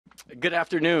Good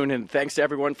afternoon, and thanks to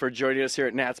everyone for joining us here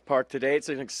at Nats Park today. It's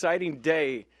an exciting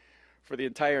day for the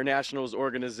entire Nationals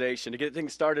organization. To get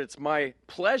things started, it's my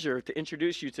pleasure to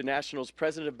introduce you to Nationals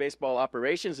President of Baseball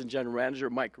Operations and General Manager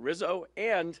Mike Rizzo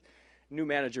and new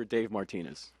manager Dave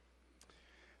Martinez.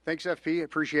 Thanks, FP.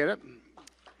 Appreciate it.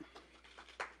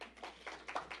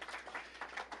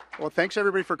 Well, thanks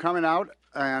everybody for coming out,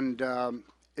 and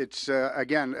it's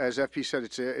again, as FP said,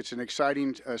 it's an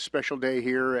exciting special day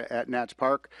here at Nats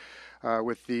Park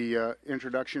with the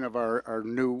introduction of our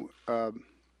new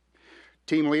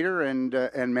team leader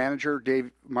and manager,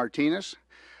 Dave Martinez.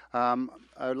 I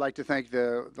would like to thank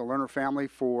the Lerner family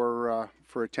for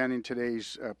attending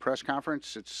today's press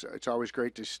conference. It's always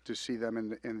great to see them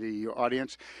in the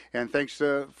audience, and thanks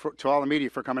to all the media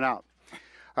for coming out.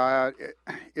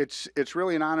 It's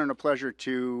really an honor and a pleasure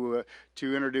to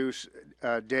introduce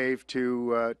Dave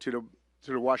to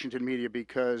the Washington media,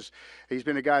 because he's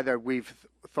been a guy that we've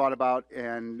thought about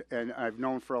and I've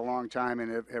known for a long time,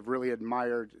 and have really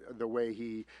admired the way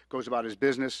he goes about his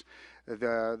business,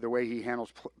 the way he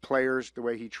handles players, the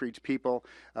way he treats people,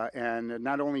 and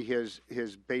not only his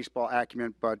baseball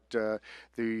acumen, but the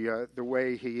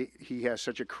way he has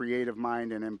such a creative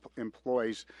mind and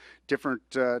employs different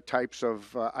types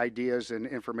of ideas and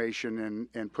information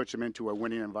and puts them into a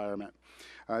winning environment.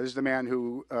 This is the man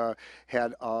who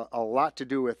had a lot to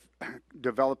do with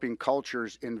developing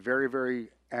cultures in very, very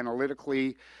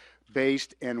analytically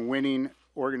based and winning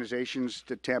organizations,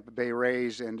 the Tampa Bay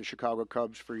Rays and the Chicago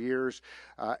Cubs for years,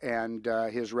 and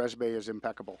his resume is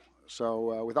impeccable.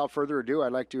 So without further ado,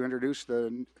 I'd like to introduce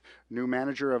the new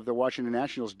manager of the Washington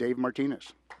Nationals, Dave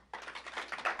Martinez.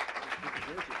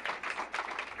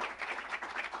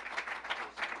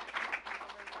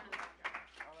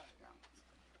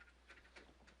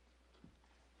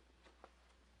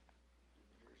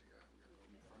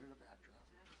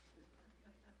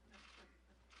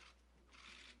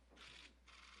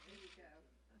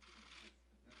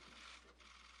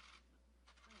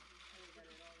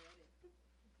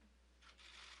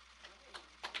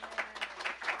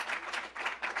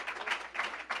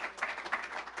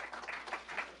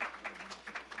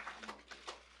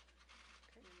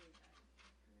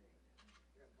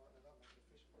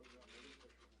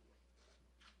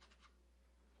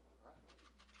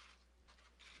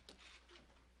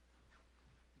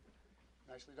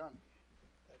 Nicely done.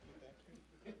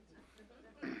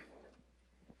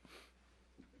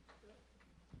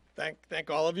 Thank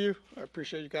all of you. I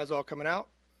appreciate you guys all coming out.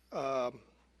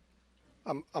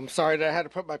 I'm sorry that I had to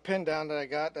put my pin down that I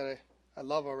got that I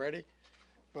love already,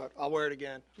 but I'll wear it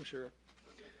again, I'm sure.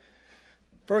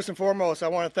 First and foremost, I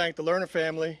want to thank the Lerner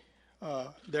family,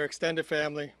 their extended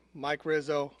family, Mike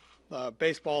Rizzo,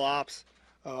 baseball ops,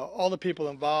 all the people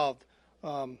involved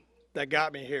that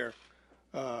got me here.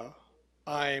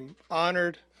 I'm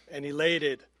honored and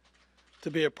elated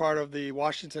to be a part of the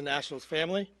Washington Nationals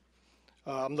family.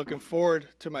 I'm looking forward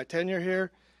to my tenure here,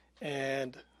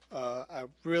 and I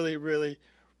really, really,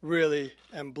 really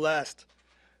am blessed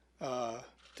to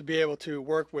be able to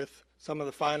work with some of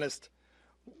the finest,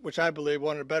 which I believe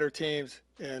one of the better teams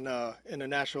in the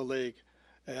National League.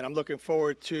 And I'm looking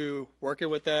forward to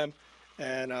working with them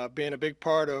and being a big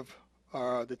part of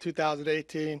the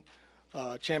 2018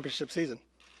 championship season.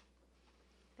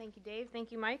 Thank you, Dave.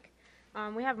 Thank you, Mike.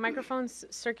 We have microphones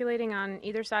circulating on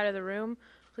either side of the room.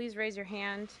 Please raise your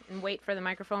hand and wait for the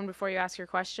microphone before you ask your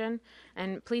question.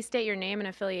 And please state your name and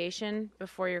affiliation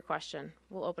before your question.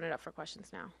 We'll open it up for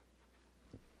questions now.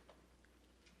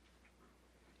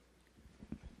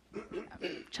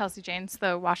 Chelsea Janes,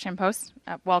 the Washington Post.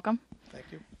 Welcome. Thank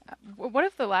you. What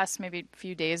have the last maybe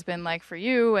few days been like for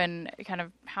you, and kind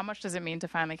of how much does it mean to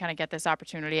finally kind of get this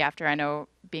opportunity after, I know,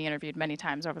 being interviewed many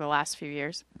times over the last few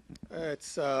years?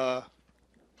 It's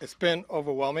been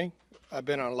overwhelming. I've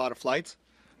been on a lot of flights,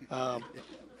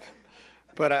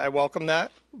 but I welcome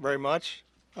that very much.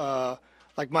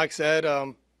 Like Mike said,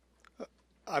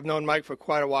 I've known Mike for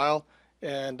quite a while,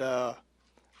 and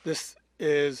this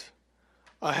is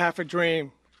a half a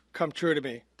dream come true to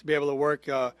me, to be able to work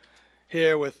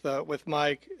here with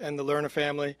Mike and the Lerner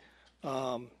family,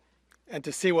 and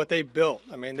to see what they built.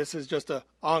 I mean, this is just an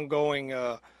ongoing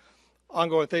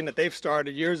thing that they've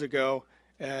started years ago,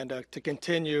 and to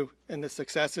continue in the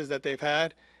successes that they've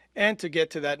had, and to get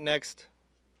to that next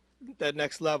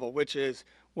level, which is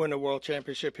win a world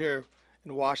championship here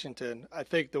in Washington. I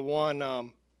think the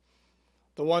one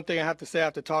thing I have to say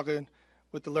after talking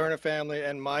with the Lerner family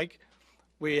and Mike,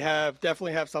 we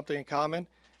definitely have something in common,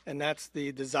 and that's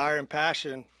the desire and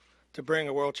passion to bring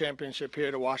a world championship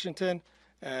here to Washington,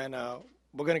 and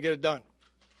we're going to get it done.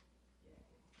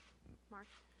 Mark?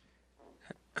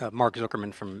 Mark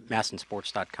Zuckerman from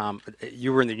MASNsports.com.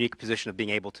 You were in the unique position of being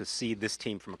able to see this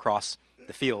team from across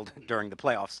the field during the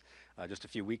playoffs just a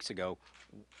few weeks ago.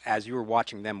 As you were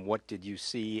watching them, what did you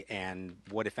see, and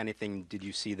what, if anything, did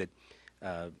you see that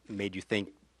made you think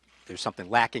there's something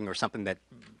lacking or something that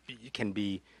can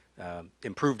be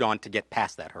improved on to get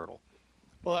past that hurdle?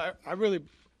 Well,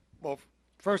 well,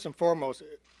 first and foremost,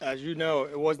 as you know,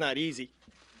 it was not easy.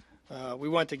 We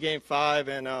went to Game 5,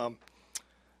 and on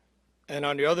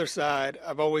the other side,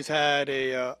 I've always had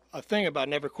a thing about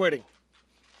never quitting,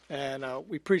 and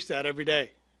we preach that every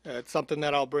day. It's something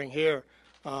that I'll bring here.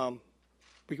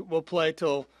 We'll play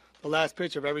till the last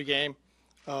pitch of every game.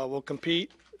 We'll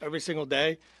compete every single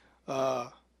day, and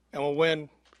we'll win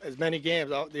as many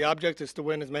games. The object is to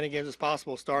win as many games as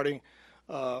possible, starting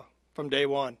from day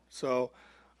one. So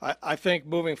I think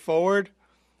moving forward,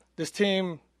 this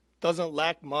team doesn't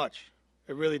lack much.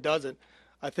 It really doesn't.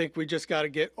 I think we just got to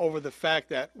get over the fact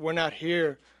that we're not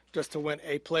here just to win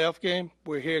a playoff game.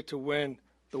 We're here to win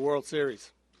the World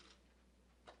Series.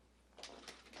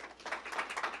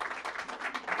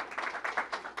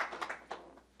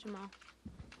 Jamal.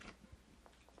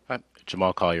 Hi,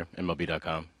 Jamal Collier,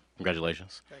 MLB.com.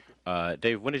 Congratulations. Thank you.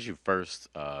 Dave, when did you first,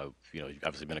 you've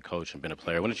obviously been a coach and been a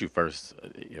player. When did you first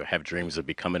have dreams of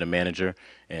becoming a manager?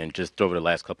 And just over the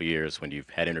last couple of years, when you've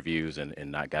had interviews and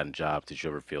not gotten jobs, did you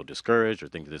ever feel discouraged or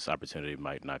think that this opportunity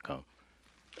might not come?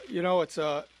 You know, it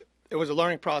was a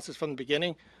learning process from the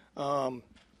beginning. I'll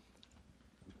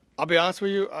be honest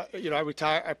with you. I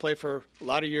retired. I played for a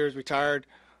lot of years. Retired.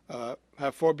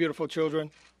 Have 4 beautiful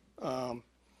children.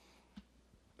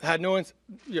 Had no,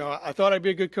 I thought I'd be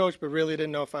a good coach, but really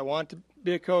didn't know if I wanted to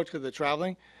be a coach because of the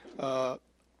traveling.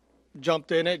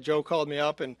 Jumped in it. Joe called me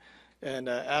up and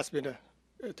asked me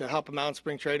to help him out in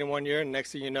spring training one year. And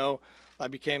next thing you know, I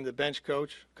became the bench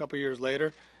coach a couple years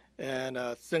later. And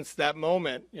since that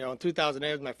moment, in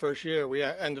 2008 was my first year, we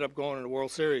ended up going to the World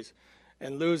Series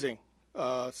and losing.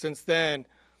 Since then,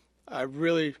 I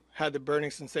really had the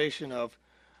burning sensation of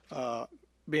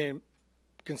being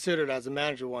considered as a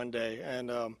manager one day,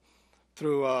 and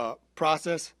through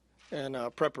process and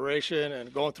preparation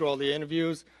and going through all the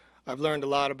interviews, I've learned a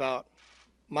lot about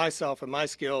myself and my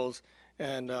skills,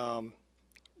 and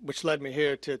which led me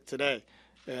here to today.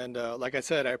 And like I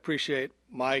said, I appreciate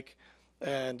Mike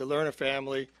and the Lerner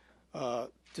family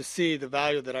to see the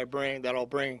value that I'll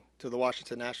bring to the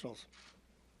Washington Nationals.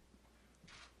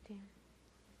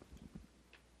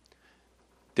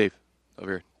 Dave,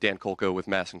 over here. Dan Kolko with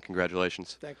Masson.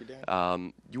 Congratulations. Thank you,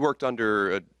 Dan. You worked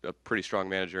under a pretty strong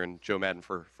manager in Joe Maddon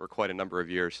for quite a number of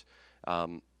years.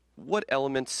 What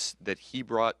elements that he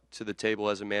brought to the table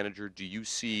as a manager do you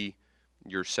see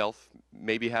yourself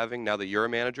maybe having now that you're a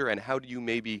manager, and how do you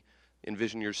maybe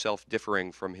envision yourself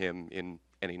differing from him in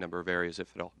any number of areas,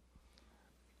 if at all?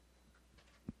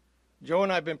 Joe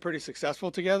and I have been pretty successful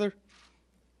together.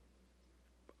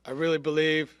 I really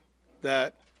believe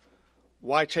that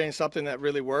why change something that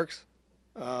really works?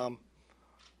 I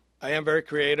am very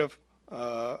creative.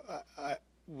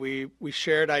 We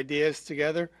shared ideas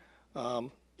together.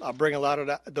 I'll bring a lot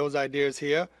of those ideas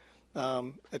here.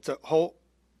 It's a whole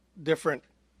different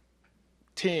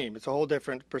team. It's a whole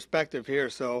different perspective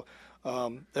here. So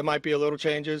there might be a little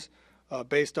changes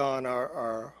based on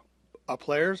our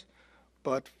players,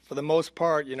 but for the most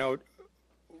part,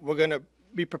 we're going to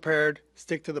be prepared,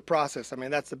 stick to the process. I mean,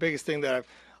 that's the biggest thing that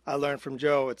I learned from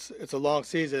Joe. It's a long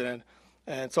season,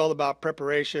 and it's all about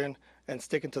preparation and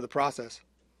sticking to the process.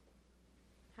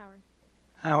 Howard.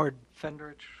 Howard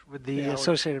Fendrich with the Howard.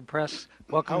 Associated Press.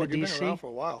 Welcome Howard, to you've D.C. been around for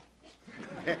a while.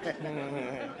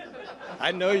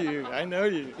 I know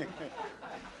you.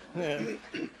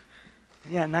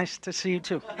 Yeah, nice to see you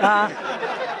too.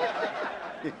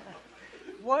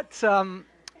 What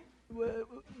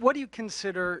do you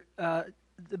consider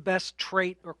the best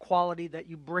trait or quality that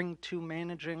you bring to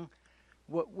managing?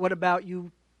 What about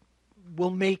you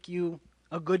will make you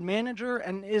a good manager?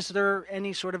 And is there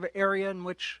any sort of area in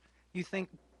which you think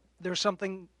there's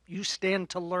something you stand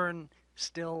to learn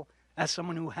still as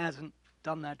someone who hasn't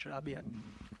done that job yet?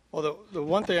 Well, the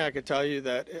one thing I could tell you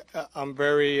that I'm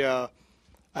very, I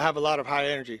have a lot of high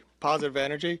energy, positive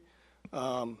energy.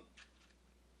 I'm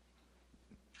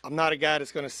not a guy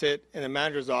that's going to sit in a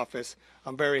manager's office.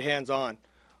 I'm very hands-on.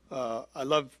 I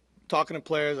love talking to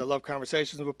players. I love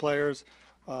conversations with players.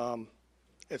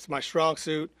 It's my strong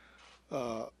suit.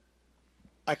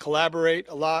 I collaborate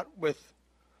a lot with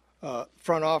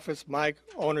front office, Mike,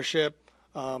 ownership,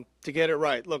 to get it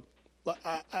right. Look,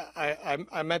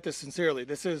 I meant this sincerely.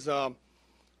 This is a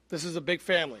big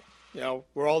family.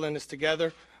 We're all in this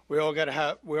together. We all got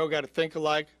to think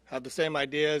alike, have the same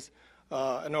ideas.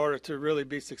 in order to really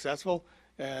be successful.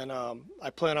 And I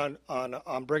plan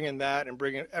on bringing that and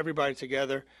bringing everybody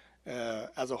together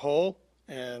as a whole.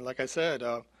 And like I said,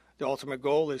 the ultimate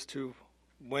goal is to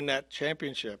win that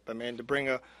championship. I mean, to bring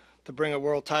a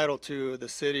world title to the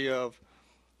city of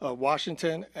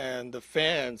Washington and the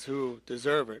fans who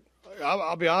deserve it.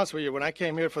 I'll be honest with you. When I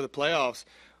came here for the playoffs,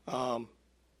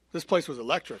 this place was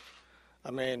electric.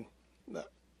 I mean,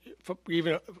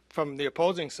 even from the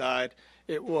opposing side,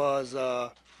 it was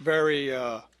very.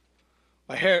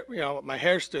 My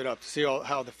hair stood up to see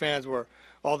how the fans were,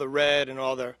 all the red and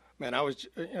all their. Man, I was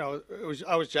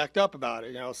jacked up about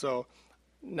it. So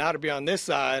now to be on this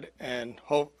side and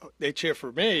hope they cheer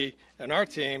for me and our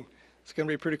team, it's going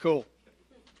to be pretty cool.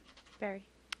 Barry.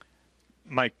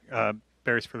 Mike,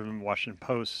 Barry's for the Washington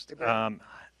Post.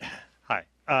 Hi.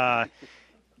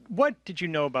 What did you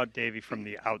know about Davey from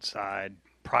the outside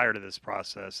prior to this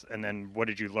process? And then what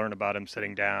did you learn about him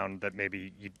sitting down that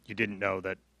maybe you didn't know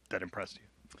that impressed you?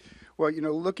 Well,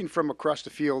 looking from across the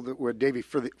field with Davey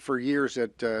for years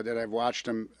that I've watched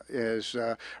him is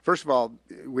first of all,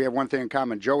 we have one thing in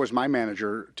common. Joe was my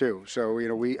manager too, so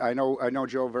I know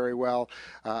Joe very well.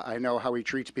 I know how he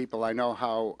treats people. I know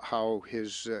how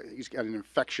he's got an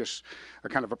infectious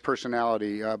kind of a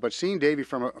personality. But seeing Davey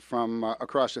from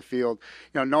across the field,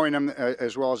 knowing him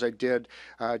as well as I did,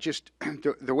 just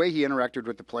the way he interacted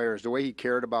with the players, the way he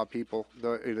cared about people,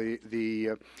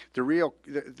 the real.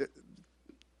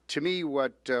 To me,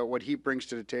 what he brings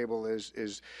to the table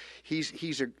is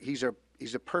he's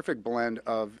a perfect blend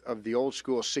of the old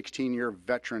school 16-year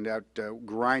veteran that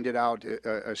grinded out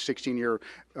a 16-year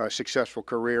successful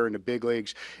career in the big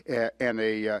leagues, and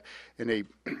a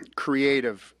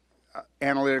creative,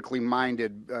 analytically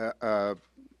minded a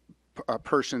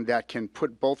person that can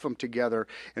put both of them together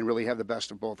and really have the best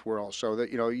of both worlds. So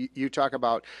that you talk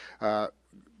about.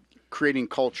 Creating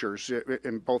cultures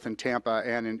both in Tampa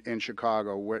and in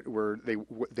Chicago, where they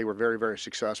were very, very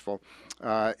successful,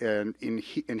 and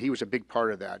he was a big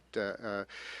part of that.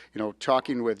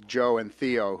 Talking with Joe and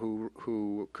Theo,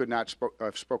 who could not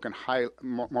have spoken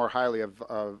more highly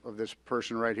of this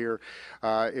person right here,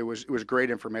 it was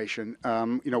great information.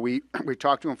 We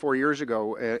talked to him 4 years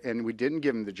ago, and we didn't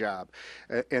give him the job,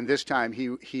 and this time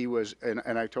he was,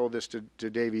 and I told this to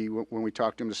Davey when we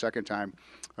talked to him the second time.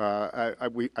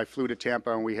 I flew to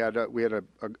Tampa, and we had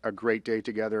a great day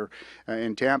together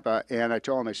in Tampa. And I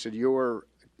told him, I said, "You're,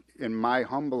 in my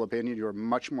humble opinion, you're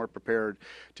much more prepared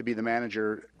to be the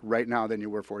manager right now than you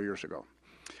were 4 years ago."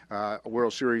 A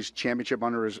World Series championship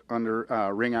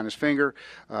under ring on his finger,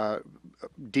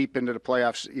 deep into the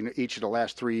playoffs each of the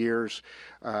last 3 years,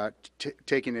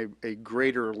 taking a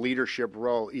greater leadership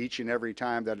role each and every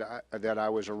time that I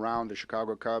was around the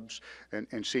Chicago Cubs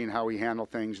and seeing how he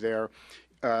handled things there.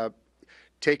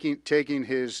 Taking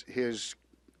his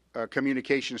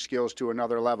communication skills to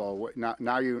another level.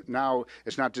 Now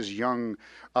it's not this young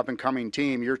up and coming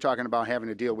team. You're talking about having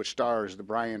to deal with stars, the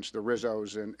Bryants, the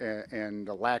Rizzos, and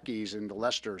the Lackeys and the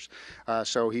Lesters.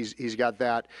 So he's got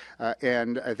that.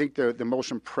 And I think the most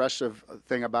impressive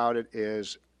thing about it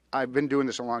is I've been doing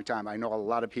this a long time. I know a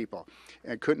lot of people,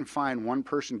 and couldn't find one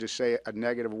person to say a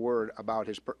negative word about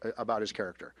his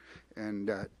character. And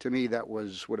to me, that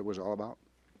was what it was all about.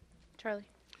 Charlie.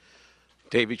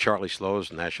 Davey, Charlie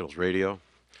Slows, Nationals Radio.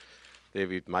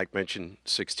 Davey, Mike mentioned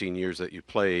 16 years that you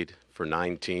played for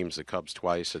 9 teams, the Cubs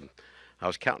twice, and I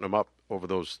was counting them up. Over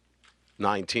those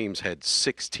 9 teams had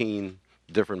 16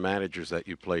 different managers that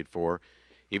you played for,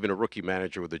 even a rookie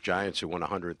manager with the Giants who won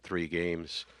 103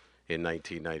 games in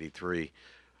 1993.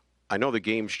 I know the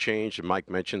game's changed, and Mike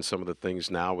mentioned some of the things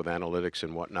now with analytics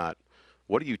and whatnot.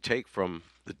 What do you take from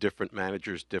the different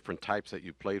managers, different types that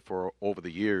you played for over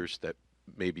the years that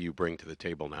maybe you bring to the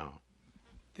table now?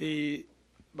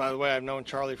 By the way, I've known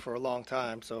Charlie for a long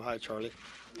time, so hi, Charlie.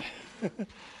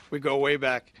 We go way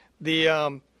back.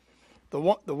 The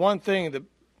one thing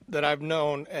that I've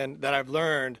known and that I've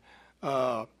learned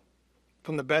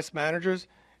from the best managers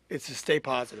is to stay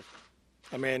positive.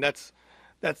 I mean, that's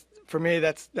for me.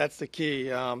 That's the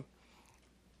key.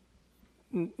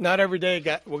 Not every day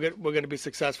we're going to be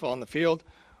successful on the field,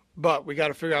 but we got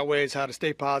to figure out ways how to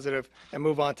stay positive and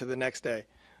move on to the next day.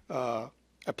 I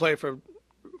play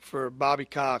for Bobby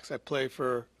Cox. I play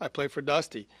for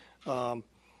Dusty.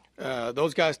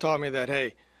 Those guys taught me that,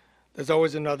 hey, there's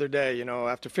always another day.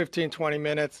 After 15, 20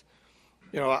 minutes,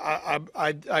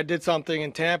 I did something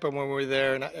in Tampa when we were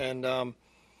there, and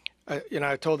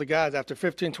I told the guys after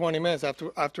 15, 20 minutes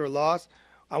after a loss,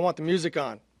 I want the music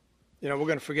on. We're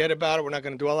going to forget about it. We're not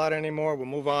going to dwell on it anymore. We'll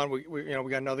move on. We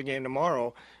got another game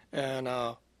tomorrow, and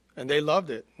and they loved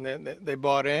it. And they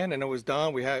bought in, and it was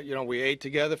done. We had, we ate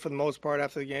together for the most part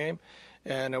after the game,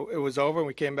 and it was over, and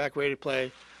we came back ready to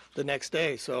play the next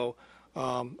day. So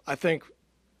I think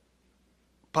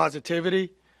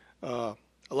positivity, a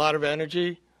lot of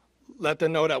energy, let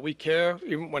them know that we care,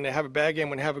 even when they have a bad game,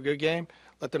 when they have a good game,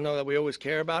 let them know that we always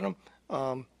care about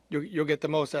them. You'll get the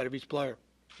most out of each player.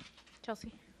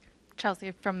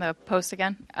 Chelsea from the Post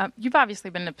again. You've obviously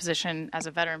been in a position as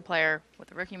a veteran player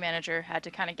with a rookie manager, had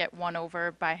to kind of get won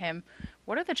over by him.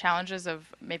 What are the challenges of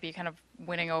maybe kind of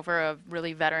winning over a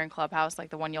really veteran clubhouse like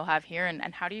the one you'll have here,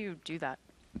 and how do you do that?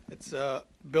 It's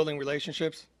building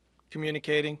relationships,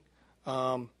 communicating,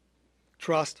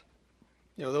 trust.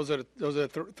 Those are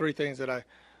the three things that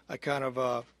I kind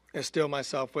of instill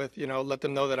myself with. Let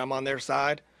them know that I'm on their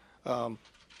side.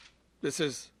 This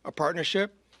is a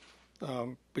partnership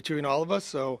between all of us,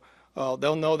 so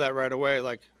they'll know that right away.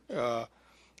 Like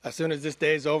as soon as this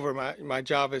day's over, my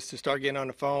job is to start getting on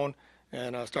the phone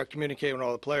and start communicating with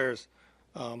all the players.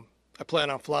 I plan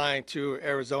on flying to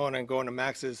Arizona and going to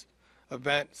Max's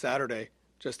event Saturday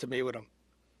just to meet with him.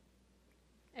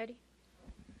 Eddie?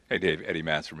 Hey, Dave. Eddie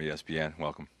Matz from ESPN.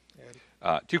 Welcome.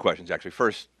 Hey, two questions, actually.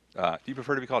 First, do you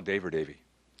prefer to be called Dave or Davey?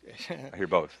 I hear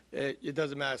both. It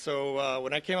doesn't matter. So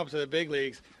when I came up to the big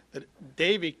leagues,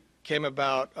 Davey came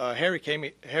about. Harry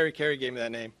Carey gave me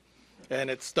that name, and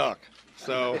it stuck.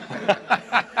 So.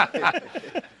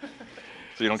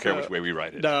 So you don't care which way we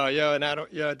write it? No, and I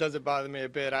don't. It doesn't bother me a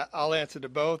bit. I'll answer to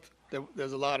both.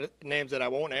 There's a lot of names that I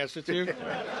won't answer to,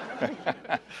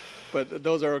 but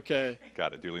those are okay.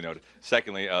 Got it. Duly noted.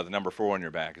 Secondly, the number 4 on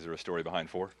your back. Is there a story behind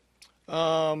 4?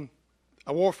 I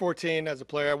wore 14 as a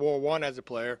player. I wore 1 as a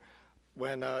player.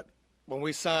 When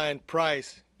we signed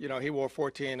Price, he wore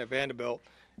 14 at Vanderbilt,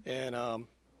 and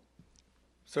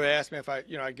so they asked me if I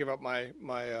give up my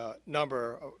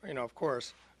number. Of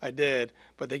course I did,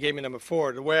 but they gave me number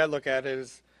 4. The way I look at it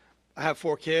is, I have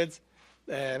 4 kids,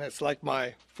 and it's like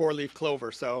my 4-leaf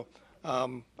clover. So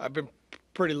I've been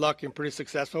pretty lucky and pretty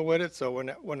successful with it. So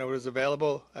when it was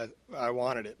available, I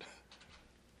wanted it.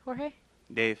 Jorge?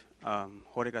 Dave,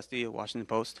 Jorge Castillo, Washington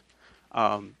Post.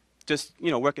 Just,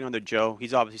 working under Joe,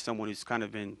 he's obviously someone who's kind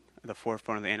of been at the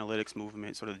forefront of the analytics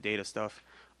movement, sort of the data stuff.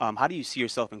 How do you see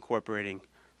yourself incorporating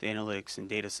the analytics and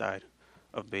data side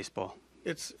of baseball?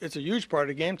 It's a huge part of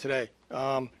the game today.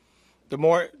 The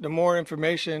more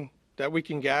information that we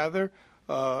can gather,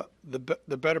 the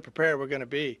better prepared we're going to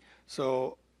be.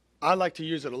 So I like to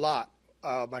use it a lot.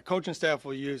 My coaching staff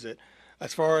will use it.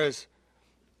 As far as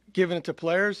giving it to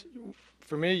players,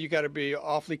 for me, you got to be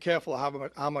awfully careful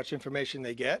how much information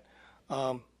they get.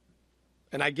 And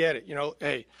I get it.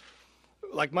 Hey,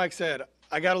 like Mike said,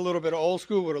 I got a little bit of old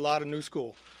school with a lot of new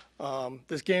school.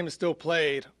 This game is still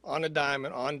played on a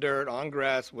diamond, on dirt, on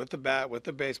grass, with the bat, with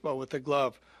the baseball, with the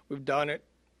glove. We've done it.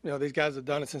 These guys have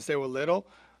done it since they were little.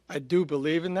 I do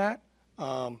believe in that.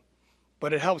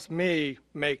 But it helps me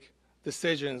make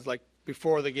decisions like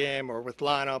before the game or with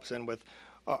lineups and with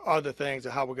other things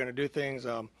of how we're going to do things.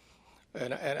 And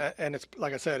it's,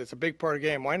 like I said, it's a big part of the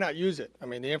game. Why not use it? I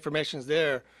mean, the information's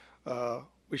there.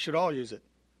 We should all use it.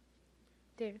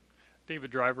 David. David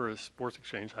Driver of Sports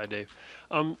Exchange. Hi, Dave.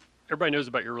 Everybody knows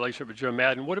about your relationship with Joe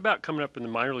Madden. What about coming up in the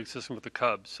minor league system with the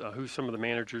Cubs? Who's some of the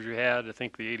managers you had? I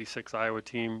think the '86 Iowa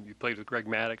team, you played with Greg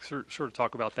Maddux. Sort of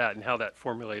talk about that and how that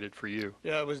formulated for you.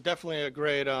 Yeah, it was definitely a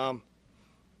great I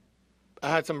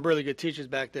had some really good teachers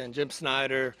back then. Jim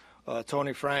Snyder,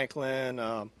 Tony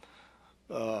Franklin,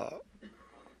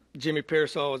 Jimmy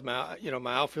Pearsall was my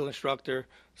outfield instructor.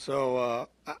 So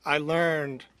I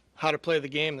learned how to play the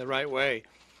game the right way.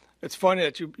 It's funny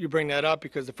that you bring that up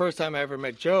because the first time I ever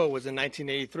met Joe was in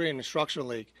 1983 in the Instructional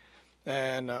League.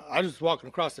 And I was walking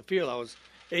across the field. I was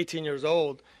 18 years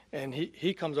old, and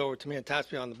he comes over to me and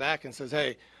taps me on the back and says,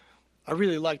 "Hey, I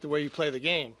really like the way you play the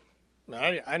game."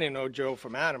 I didn't know Joe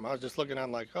from Adam. I was just looking at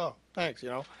him like, "Oh, thanks,"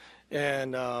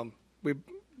 And we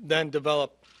then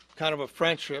developed kind of a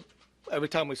friendship every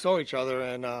time we saw each other.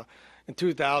 And in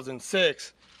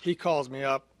 2006, he calls me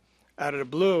up out of the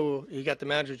blue. He got the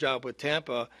manager job with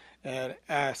Tampa and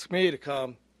asked me to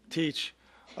come teach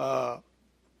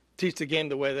the game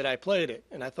the way that I played it.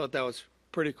 And I thought that was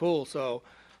pretty cool. So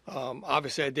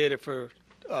obviously I did it for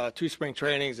 2 spring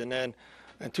trainings. And then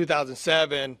in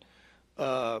 2007,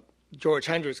 George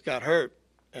Hendricks got hurt,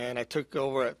 and I took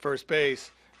over at first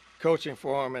base coaching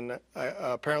for him. And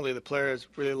apparently the players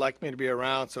really liked me to be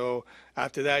around. So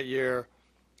after that year,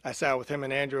 I sat with him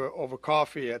and Andrew over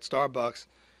coffee at Starbucks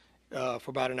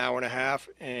for about an hour and a half,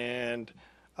 and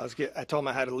I told him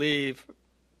I had to leave,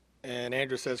 and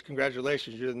Andrew says,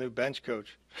 "Congratulations, you're the new bench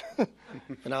coach."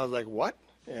 And I was like, "What?"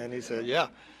 And he said, "Yeah."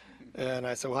 And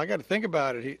I said, well, I got to think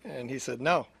about it. And he said,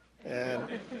 no. And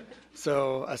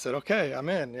so I said, okay, I'm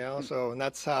in, and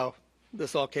that's how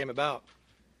this all came about.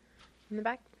 In the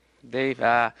back. Dave,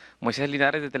 Moisés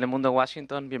Linares de Telemundo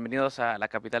Washington, bienvenidos a la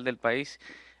capital del país.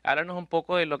 Háblanos un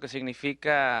poco de lo que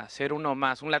significa ser uno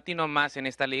más, un latino más en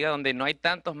esta liga donde no hay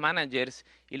tantos managers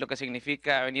y lo que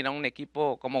significa venir a un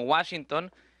equipo como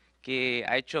Washington que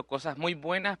ha hecho cosas muy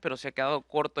buenas pero se ha quedado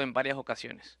corto en varias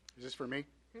ocasiones. Is this for me?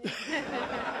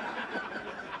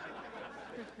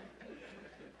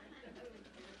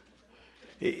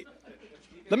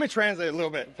 Let me translate a little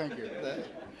bit. Thank you.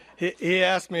 He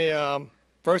asked me,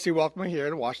 first he welcomed me here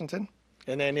to Washington,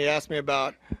 and then he asked me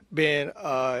about being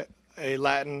a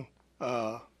Latin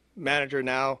manager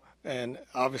now, and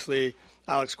obviously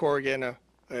Alex Corrigan,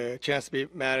 a chance to be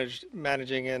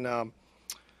managing in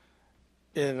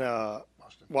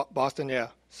Boston, yeah.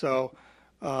 So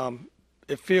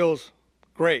it feels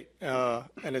great,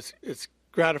 and it's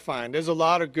gratifying. There's a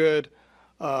lot of good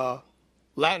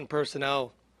Latin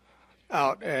personnel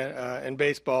out in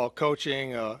baseball,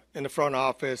 coaching, in the front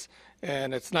office,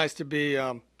 and it's nice to be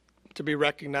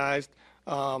recognized.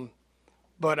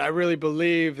 But I really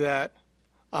believe that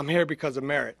I'm here because of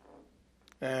merit,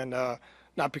 and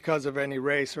not because of any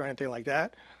race or anything like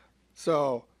that.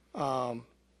 So I'm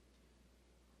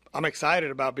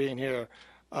excited about being here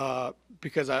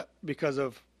because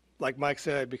of, like Mike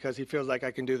said, because he feels like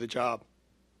I can do the job.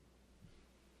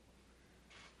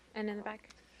 And in the back.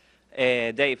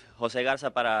 Dave, José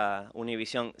Garza para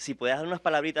Univisión. Si pudieras dar unas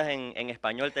palabritas en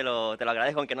español, te lo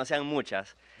agradezco, aunque no sean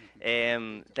muchas.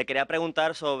 Te quería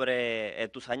preguntar sobre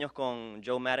tus años con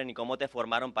Joe Maddon y cómo te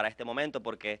formaron para este momento,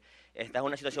 porque esta es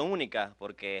una situación única,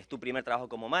 porque es tu primer trabajo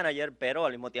como manager, pero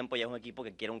al mismo tiempo ya es un equipo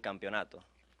que quiere un campeonato.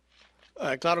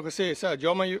 Claro que sí, o sea,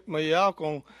 yo me he ayudado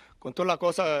con todas las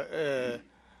cosas,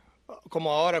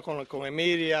 como ahora con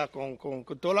Emilia, con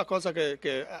todas las cosas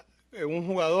que un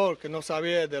jugador que no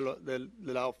sabía de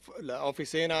la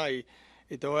oficina y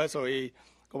todo eso. Y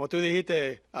como tú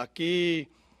dijiste, aquí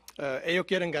ellos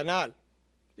quieren ganar.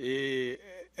 Y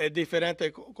es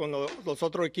diferente con los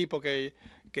otros equipos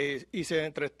que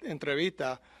hice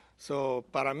entrevistas. So,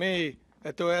 para mí,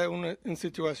 esto es una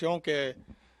situación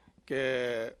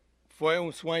que fue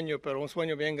un sueño, pero un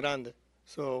sueño bien grande.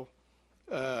 So,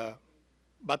 va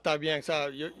a estar bien. O sea,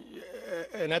 yo,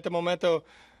 en este momento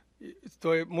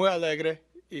estoy muy alegre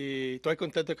y estoy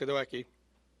contento que estoy aquí.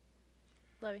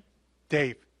 Levy.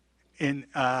 Dave, in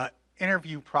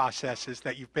interview processes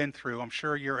that you've been through, I'm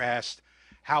sure you're asked,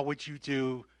 how would you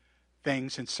do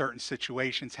things in certain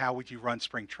situations? How would you run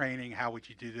spring training? How would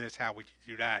you do this? How would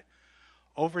you do that?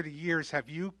 Over the years, have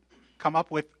you come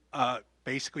up with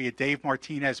basically a Dave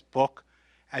Martinez book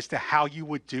as to how you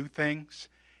would do things?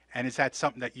 And is that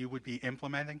something that you would be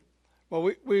implementing?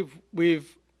 Well,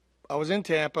 I was in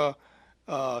Tampa,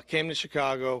 came to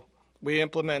Chicago. We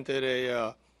implemented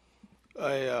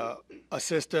a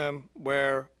system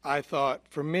where I thought,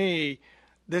 for me,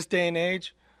 this day and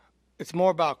age, it's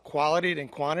more about quality than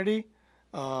quantity.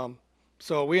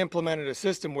 So we implemented a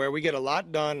system where we get a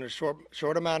lot done in a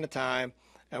short amount of time,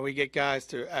 and we get guys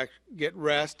to get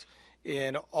rest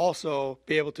and also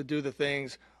be able to do the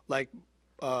things like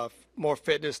more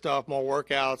fitness stuff, more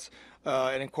workouts,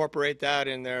 and incorporate that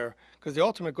in there. Because the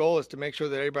ultimate goal is to make sure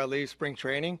that everybody leaves spring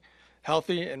training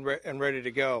healthy and ready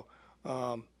to go.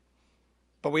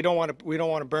 But we don't want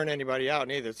to burn anybody out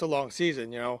neither. It's a long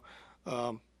season,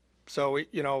 So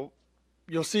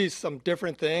you'll see some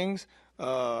different things,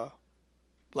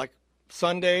 like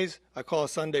Sundays. I call it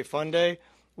Sunday Fun Day,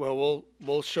 where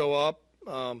we'll show up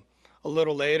a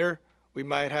little later. We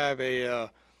might have a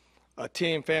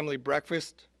team family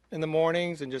breakfast in the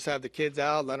mornings and just have the kids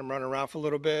out, let them run around for a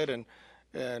little bit, and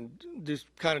do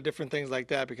kind of different things like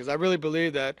that. Because I really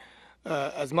believe that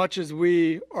as much as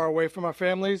we are away from our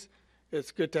families,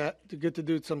 it's good to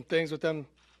do some things with them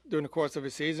during the course of a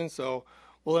season. So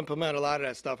we'll implement a lot of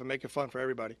that stuff and make it fun for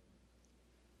everybody.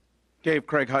 Dave,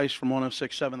 Craig Heiss from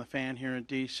 106.7 The Fan here in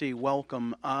D.C.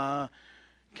 Welcome.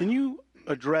 Can you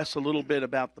address a little bit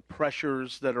about the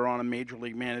pressures that are on a major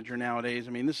league manager nowadays?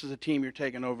 I mean, this is a team you're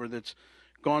taking over that's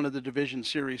gone to the division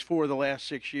series for the last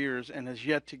 6 years and has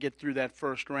yet to get through that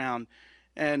first round.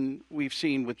 And we've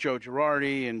seen with Joe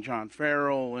Girardi and John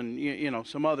Farrell and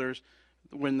some others,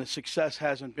 when the success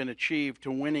hasn't been achieved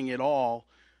to winning it all,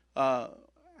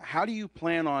 how do you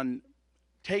plan on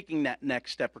taking that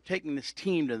next step or taking this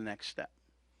team to the next step?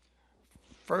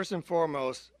 First and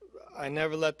foremost, I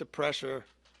never let the pressure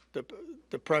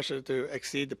to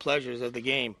exceed the pleasures of the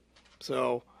game.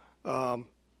 So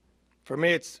for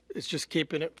me, it's just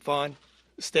keeping it fun,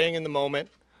 staying in the moment,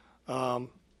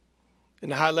 in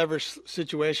the high leverage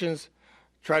situations,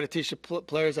 try to teach the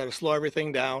players how to slow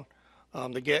everything down.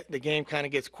 The game kind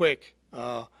of gets quick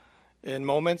in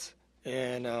moments.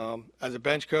 And as a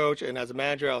bench coach and as a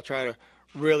manager, I'll try to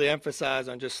really emphasize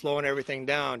on just slowing everything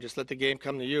down. Just let the game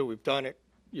come to you. We've done it.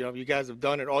 You guys have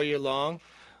done it all year long.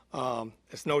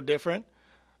 It's no different.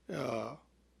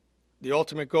 The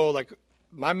ultimate goal, like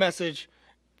my message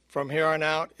from here on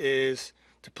out, is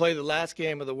to play the last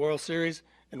game of the World Series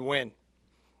and win.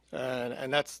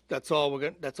 And that's all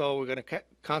we're going to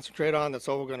concentrate on. That's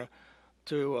all we're going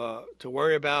to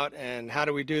worry about. And how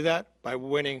do we do that? By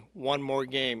winning one more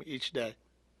game each day.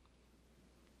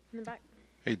 In the back.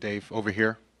 Hey, Dave, over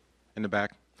here in the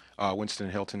back. Winston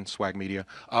Hilton, Swag Media.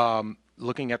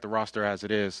 Looking at the roster as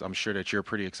it is, I'm sure that you're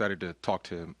pretty excited to talk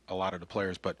to a lot of the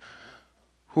players, but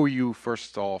who are you,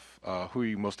 first off, who are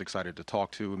you most excited to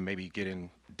talk to and maybe get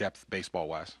in depth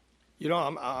baseball-wise?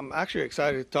 I'm actually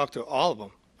excited to talk to all of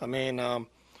them. I mean,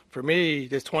 for me,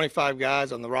 there's 25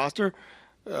 guys on the roster.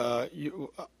 I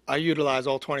utilize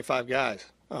all 25 guys.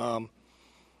 The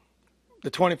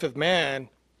 25th man,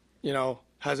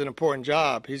 has an important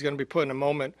job. He's going to be put in a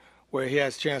moment where he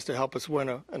has a chance to help us win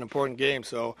an important game.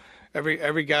 So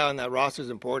every guy on that roster is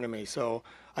important to me. So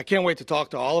I can't wait to talk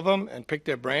to all of them and pick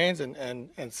their brains and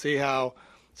see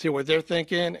what they're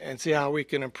thinking and see how we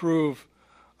can improve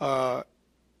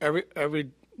every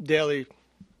daily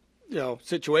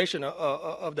situation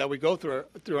of that we go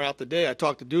throughout the day. I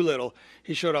talked to Doolittle.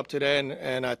 He showed up today,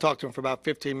 and I talked to him for about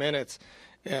 15 minutes,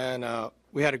 and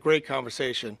we had a great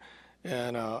conversation.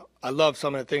 And I love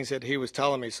some of the things that he was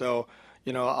telling me. So,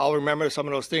 I'll remember some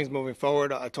of those things moving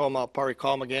forward. I told him I'll probably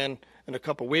call him again in a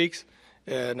couple weeks.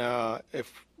 And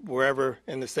if we're ever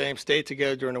in the same state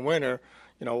together during the winter,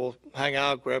 we'll hang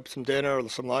out, grab some dinner or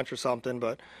some lunch or something.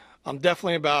 But I'm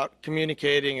definitely about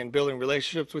communicating and building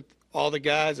relationships with all the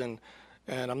guys, and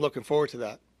I'm looking forward to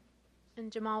that.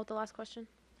 And Jamal with the last question.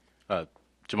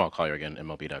 Jamal Collier again,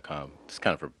 MLB.com. It's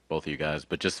kind of for both of you guys,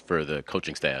 but just for the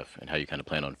coaching staff and how you kind of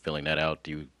plan on filling that out.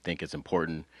 Do you think it's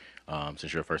important,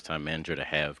 since you're a first-time manager, to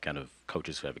have kind of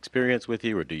coaches who have experience with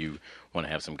you, or do you want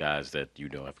to have some guys that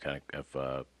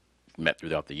have met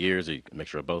throughout the years, or you can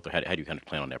mixture of both, or how do you kind of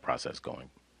plan on that process going?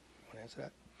 Want to answer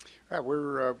that?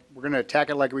 We're going to attack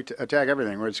it like we attack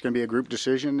everything. It's going to be a group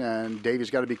decision, and Davey's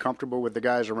got to be comfortable with the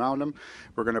guys around him.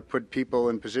 We're going to put people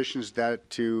in positions that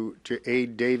to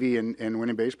aid Davey in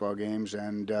winning baseball games.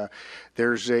 And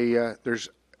there's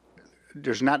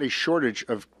not a shortage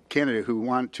of candidates who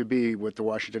want to be with the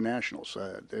Washington Nationals.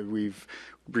 We've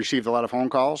received a lot of phone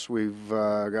calls. We've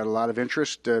got a lot of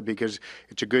interest because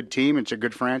it's a good team, it's a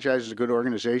good franchise, it's a good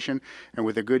organization, and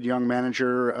with a good young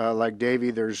manager like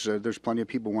Davey, there's plenty of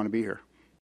people who want to be here.